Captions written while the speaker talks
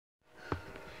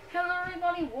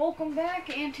everybody, welcome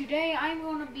back, and today I'm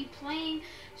going to be playing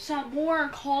some more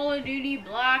Call of Duty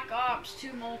Black Ops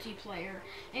 2 multiplayer.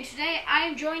 And today I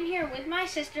am joined here with my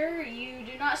sister. You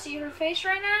do not see her face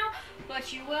right now,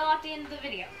 but you will at the end of the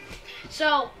video.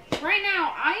 So, right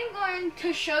now I am going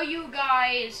to show you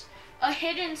guys a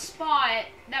hidden spot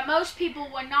that most people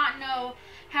would not know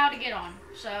how to get on.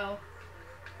 So,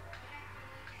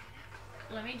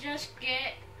 let me just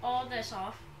get all this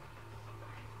off.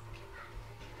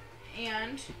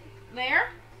 And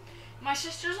there, my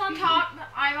sister's on top,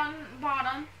 I'm on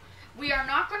bottom. We are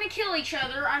not going to kill each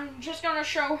other. I'm just going to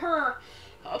show her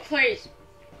a place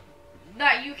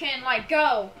that you can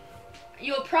go.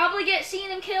 You'll probably get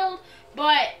seen and killed,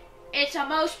 but it's a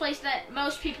place that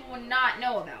most people would not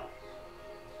know about.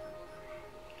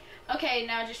 Okay,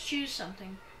 now just choose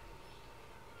something.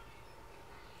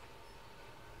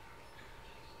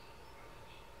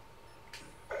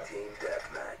 Team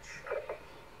deathmatch.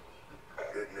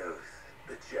 Good news.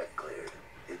 The check cleared.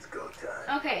 It's go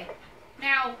time. Okay.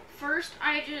 Now, first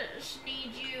I just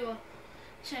need you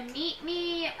to meet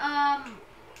me out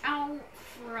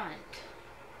front.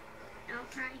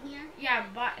 Out front here? Yeah,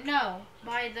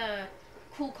 by the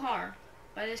cool car.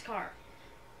 By this car.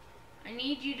 I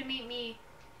need you to meet me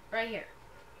right here.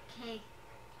 Okay.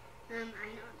 I don't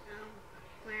know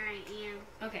where I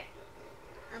am. Okay.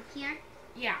 Up here?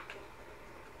 Yeah.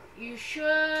 You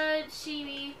should see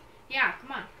me. Yeah,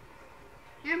 come on.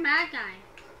 You're a bad guy.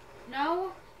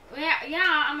 No?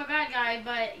 Yeah, I'm a bad guy,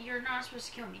 but you're not supposed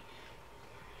to kill me.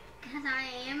 Because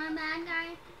I am a bad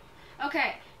guy?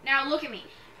 Okay, now look at me.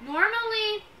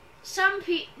 Normally,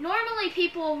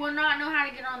 people will not know how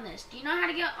to get on this. Do you know how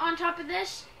to get on top of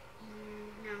this?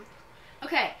 No.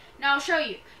 Okay, now I'll show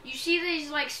you. You see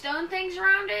these stone things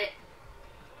around it?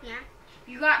 Yeah.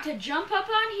 You got to jump up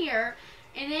on here,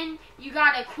 and then you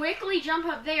got to quickly jump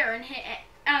up there and hit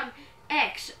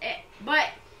X. But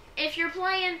if you're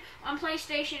playing on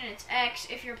PlayStation, it's X.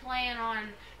 If you're playing on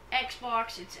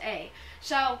Xbox, it's A.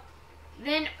 So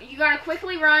then you got to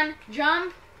quickly run,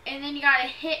 jump, and then you got to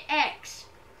hit X.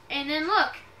 And then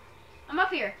look, I'm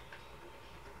up here.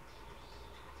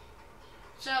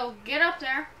 So get up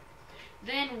there.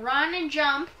 Then run and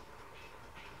jump.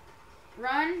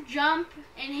 Run, jump,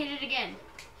 and hit it again.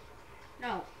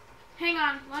 No. Hang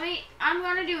on. I'm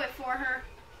going to do it for her.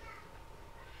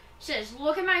 It says,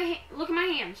 look at my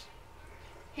hands.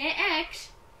 Hit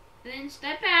X, then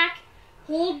step back,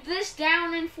 hold this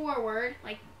down and forward,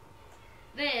 like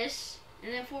this,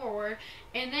 and then forward,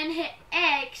 and then hit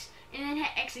X, and then hit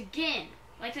X again,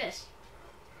 like this.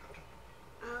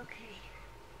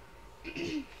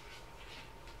 Okay.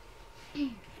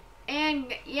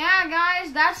 And yeah,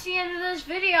 guys, that's the end of this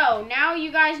video. Now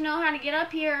you guys know how to get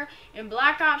up here in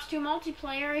Black Ops 2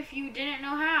 multiplayer if you didn't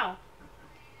know how.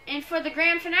 And for the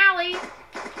grand finale...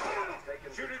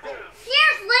 Seriously?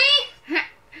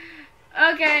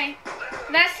 Okay,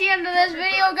 that's the end of this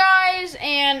video, guys.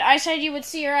 And I said you would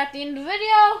see her at the end of the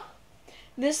video.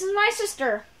 This is my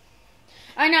sister.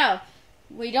 I know,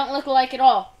 we don't look alike at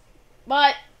all.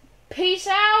 But, peace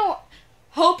out.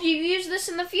 Hope you use this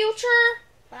in the future.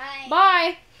 Bye.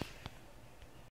 Bye.